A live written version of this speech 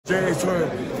James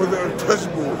for the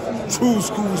untouchable, true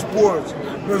school sports.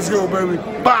 Let's go, baby.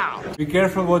 Bow! Be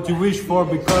careful what you wish for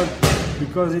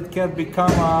because it can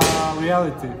become a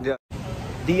reality. Yeah.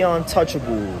 The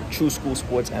untouchable True School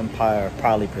Sports Empire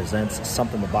proudly presents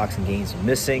something the boxing games are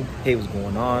missing. Hey, what's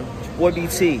going on? It's your boy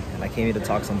BT, and I came here to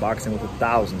talk some boxing with the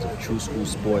thousands of True School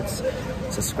Sports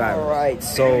subscribers. All right,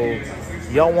 so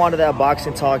y'all wanted that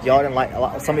boxing talk. Y'all didn't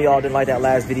like. Some of y'all didn't like that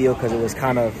last video because it was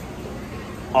kind of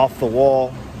off the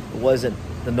wall. It wasn't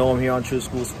the norm here on True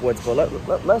School Sports.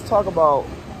 But let's talk about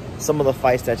some of the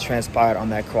fights that transpired on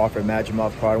that Crawford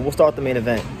Madrimov card, and we'll start with the main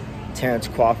event. Terence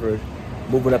Crawford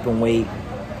moving up in weight,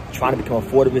 trying to become a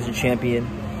 4-division champion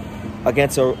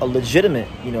against a legitimate,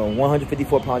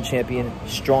 154-pound champion,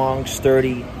 strong,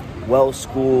 sturdy,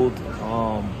 well-schooled,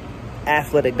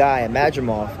 athletic guy at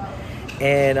Madrimov.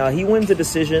 And he wins the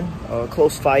decision, a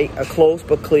close fight, a close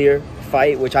but clear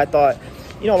fight, which I thought,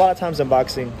 a lot of times in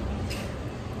boxing,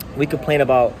 we complain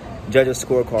about judges'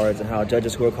 scorecards and how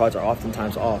judges' scorecards are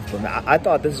oftentimes off. But I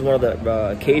thought this is one of the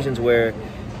occasions where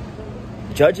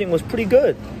judging was pretty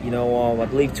good. I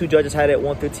believe 2 judges had it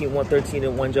 115, 113,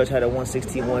 and 1 judge had it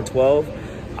 116, 112.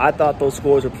 I thought those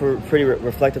scores were pretty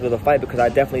reflective of the fight because I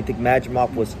definitely think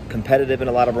Madrimov was competitive in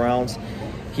a lot of rounds.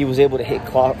 He was able to hit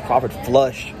Crawford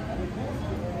flush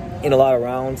in a lot of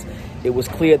rounds. It was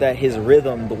clear that his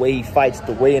rhythm, the way he fights,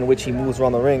 the way in which he moves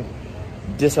around the ring,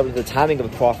 disrupted the timing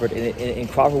of Crawford, and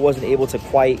Crawford wasn't able to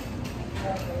quite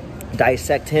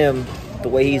dissect him the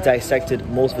way he's dissected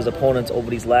most of his opponents over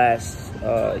these last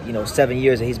 7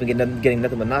 years, and he's been getting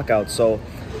nothing but knockouts. So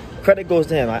credit goes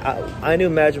to him. I knew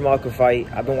Madrimov could fight.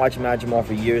 I've been watching Madrimov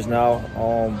for years now.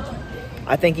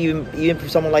 I think even for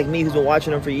someone like me who's been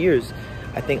watching him for years,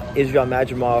 I think Israil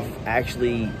Madrimov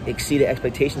actually exceeded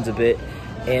expectations a bit,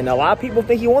 and a lot of people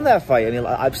think he won that fight. I mean,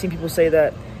 I've seen people say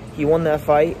that he won that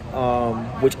fight,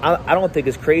 which I don't think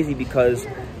is crazy because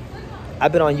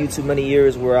I've been on YouTube many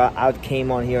years where I've came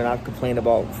on here and I've complained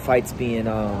about fights being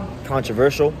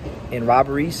controversial and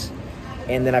robberies.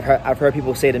 And then I've heard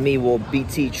people say to me, well,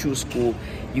 BT, True School,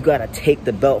 you got to take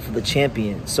the belt for the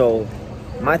champion. So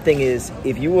my thing is,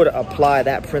 if you were to apply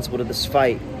that principle to this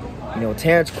fight,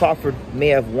 Terence Crawford may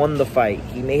have won the fight.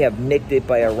 He may have nicked it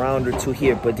by a round or 2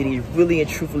 here, but did he really and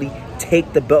truthfully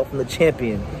take the belt from the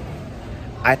champion?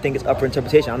 I think it's up for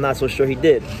interpretation. I'm not so sure he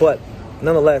did. But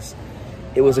nonetheless,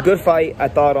 it was a good fight. I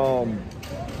thought, and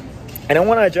I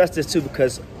want to address this too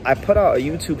because I put out a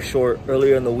YouTube short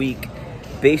earlier in the week.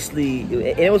 Basically,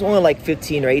 and it was only like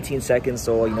 15 or 18 seconds.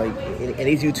 So in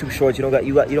these YouTube shorts, you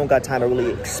don't got time to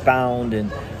really expound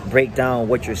and break down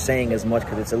what you're saying as much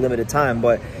because it's a limited time.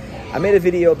 But I made a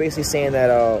video basically saying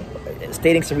that,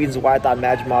 stating some reasons why I thought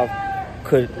Madrimov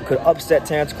could upset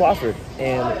Terence Crawford,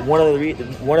 and one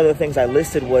of the things I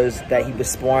listed was that he was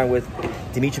sparring with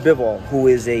Dimitri Bivol, who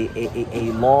is a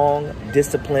long,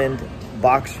 disciplined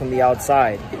boxer from the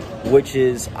outside, which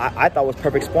is I thought was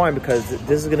perfect sparring because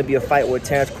this is going to be a fight where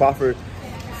Terence Crawford,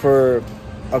 for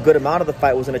a good amount of the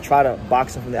fight, was going to try to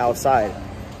box him from the outside.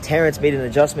 Terence made an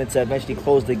adjustment to eventually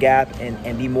close the gap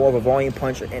and be more of a volume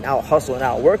puncher and out hustle and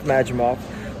outwork Madrimov,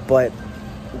 but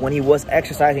when he was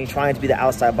exercising, trying to be the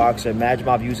outside boxer,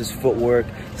 Madrimov used his footwork,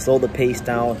 slowed the pace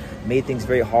down, made things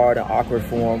very hard and awkward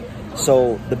for him.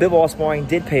 So the Bivol sparring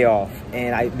did pay off,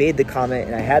 and I made the comment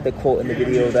and I had the quote in the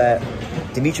video that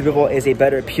Dimitri Bivol is a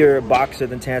better pure boxer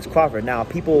than Terence Crawford. Now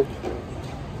people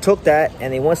took that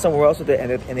and they went somewhere else with it,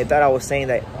 and they thought I was saying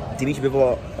that Dimitri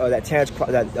Bivol,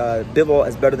 Bivol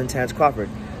is better than Terence Crawford.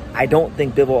 I don't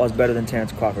think Bivol is better than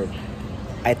Terence Crawford.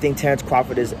 I think Terence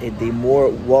Crawford is the more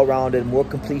well-rounded, more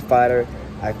complete fighter.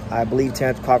 I believe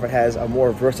Terence Crawford has a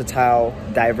more versatile,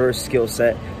 diverse skill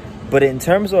set. But in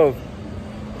terms of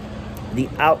the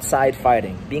outside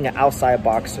fighting, being an outside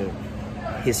boxer,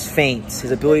 his feints, his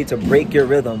ability to break your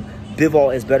rhythm,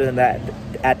 Bivol is better than that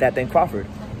than Crawford.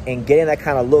 And getting that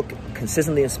kind of look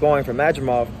consistently in sparring for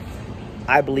Madrimov,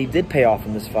 I believe did pay off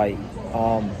in this fight.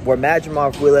 Where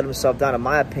Madrimov really let himself down, in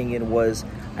my opinion, was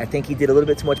I think he did a little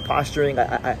bit too much posturing.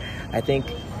 I think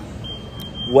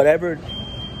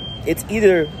it's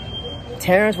either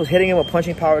Terence was hitting him with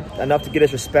punching power enough to get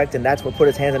his respect, and that's what put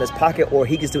his hands in his pocket, or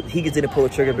he just didn't pull the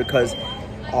trigger because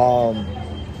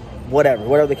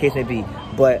whatever the case may be.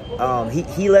 But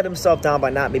he let himself down by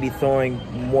not maybe throwing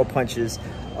more punches.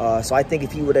 So I think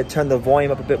if he would have turned the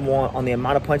volume up a bit more on the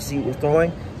amount of punches he was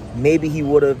throwing, maybe he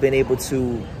would have been able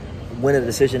to win a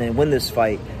decision and win this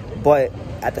fight. But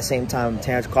at the same time,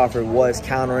 Terence Crawford was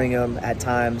countering him at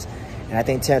times, and I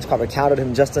think Terence Crawford countered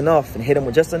him just enough and hit him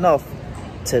with just enough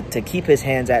to keep his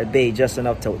hands at bay, just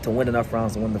enough to win enough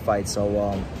rounds to win the fight.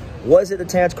 So was it the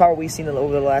Terence Crawford we've seen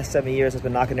over the last 7 years that's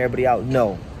been knocking everybody out?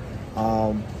 No.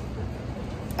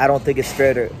 I don't think it's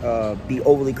fair to be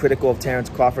overly critical of Terence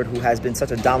Crawford, who has been such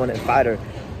a dominant fighter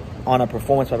on a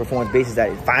performance-by-performance basis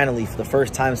that finally, for the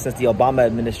first time since the Obama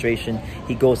administration,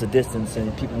 he goes the distance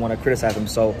and people want to criticize him.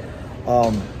 So,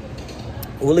 a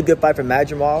really good fight for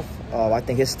Madrimov. I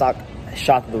think his stock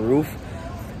shot through the roof.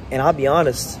 And I'll be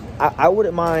honest, I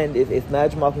wouldn't mind if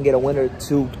Madrimov can get a winner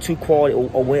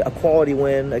a quality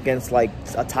win against like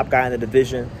a top guy in the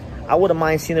division. I wouldn't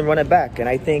mind seeing him run it back. And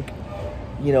I think,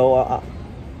 you know,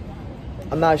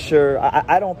 I'm not sure.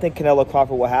 I don't think Canelo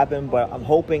Crawford will happen, but I'm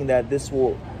hoping that this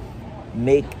will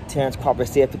make Terence Crawford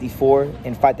stay at 54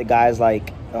 and fight the guys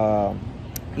like,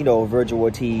 you know, Virgil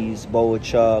Ortiz,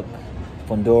 Boachuk,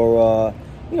 Fondora,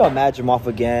 you know, Madrimov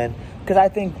again. Because I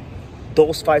think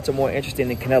those fights are more interesting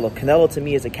than Canelo. Canelo, to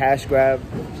me, is a cash grab,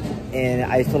 and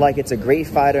I feel like it's a great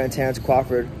fighter in Terence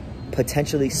Crawford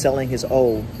potentially selling his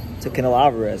O to Canelo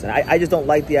Alvarez. And I just don't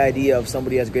like the idea of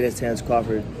somebody as great as Terence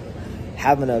Crawford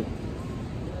having to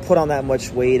put on that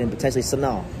much weight and potentially, so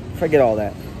no, forget all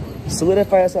that.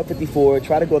 Solidify yourself at 54.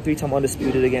 Try to go 3-time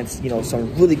undisputed against, you know,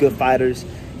 some really good fighters.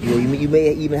 You know, you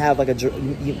may even have like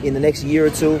in the next year or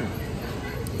two,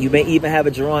 you may even have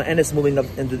a Jaron Ennis moving up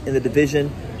in the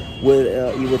division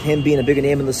with him being a bigger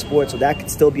name in the sport. So that could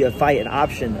still be a fight, an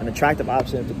option, an attractive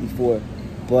option at 54.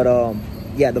 But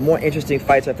yeah, the more interesting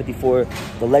fights are at 54.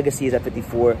 The legacy is at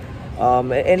 54.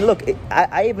 And look,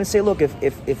 I even say, look,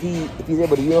 if he's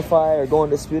able to unify or go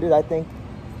undisputed, I think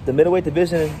the middleweight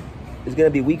division is going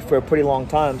to be weak for a pretty long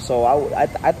time. So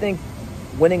I think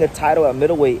winning a title at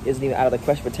middleweight isn't even out of the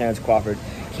question for Terence Crawford.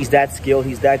 He's that skilled.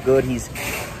 He's that good. He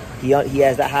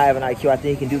has that high of an IQ. I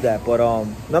think he can do that. But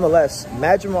nonetheless,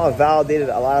 Madrimov validated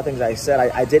a lot of things I said.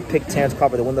 I did pick Terence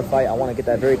Crawford to win the fight. I want to get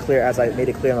that very clear, as I made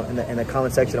it clear in the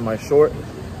comment section of my short.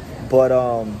 But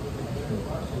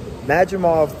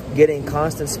Madrimov getting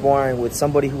constant sparring with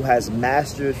somebody who has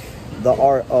mastered the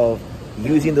art of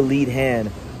using the lead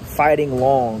hand, fighting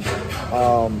long,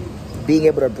 being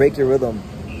able to break your rhythm,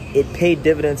 it paid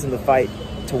dividends in the fight,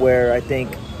 to where I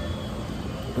think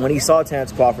when he saw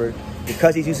Terence Crawford,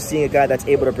 because he's used to seeing a guy that's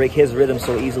able to break his rhythm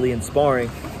so easily in sparring,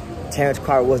 Terence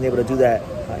Crawford wasn't able to do that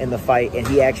in the fight, and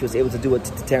he actually was able to do it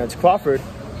to Terence Crawford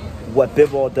what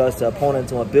Bivol does to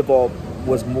opponents and what Bivol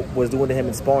was doing to him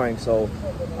in sparring. So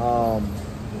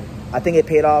I think it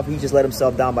paid off. He just let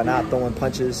himself down by not throwing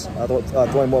punches,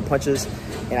 throwing more punches,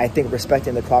 and I think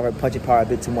respecting the Crawford punching power a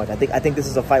bit too much. I think this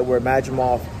is a fight where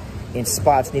Madrimov in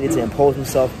spots needed to impose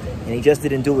himself, and he just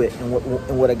didn't do it. And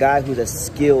with a guy who's as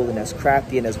skilled and as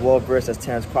crafty and as well-versed as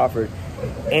Terence Crawford,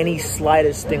 any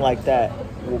slightest thing like that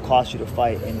will cost you the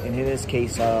fight. And in this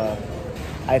case,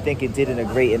 I think it did in a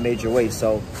great and major way.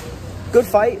 So, good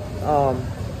fight.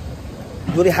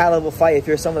 Really high-level fight. If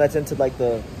you're someone that's into like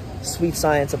the sweet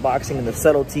science of boxing and the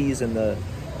subtleties and the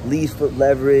lead foot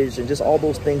leverage and just all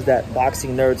those things that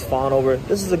boxing nerds fawn over,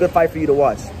 this is a good fight for you to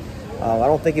watch. I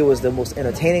don't think it was the most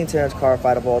entertaining Terence Crawford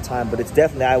fight of all time, but it's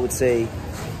definitely, I would say,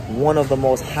 one of the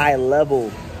most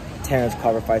high-level Terence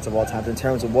Crawford fights of all time in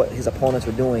terms of what his opponents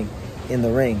were doing in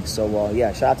the ring. So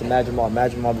yeah, shout out to Madrimov.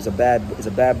 Madrimov is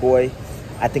a bad boy.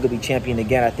 I think he'll be champion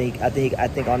again. I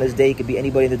think on this day he could be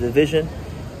anybody in the division.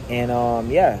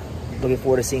 And yeah, looking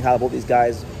forward to seeing how both these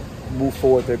guys move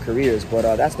forward their careers.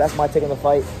 But that's my take on the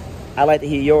fight. I'd like to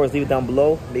hear yours. Leave it down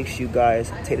below. Make sure you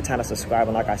guys take the time to subscribe.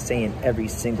 And like I say in every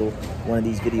single one of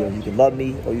these videos, you can love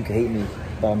me or you can hate me.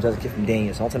 But I'm just a kid from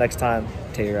Daniel. So until next time,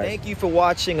 take care, guys. Thank you for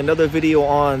watching another video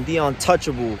on the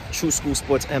untouchable True School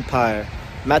Sports Empire.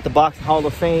 I'm at the Boxing Hall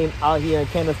of Fame out here in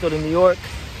Canterbury, New York.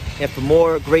 And for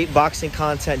more great boxing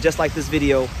content just like this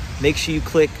video, make sure you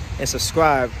click and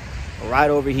subscribe right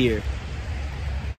over here.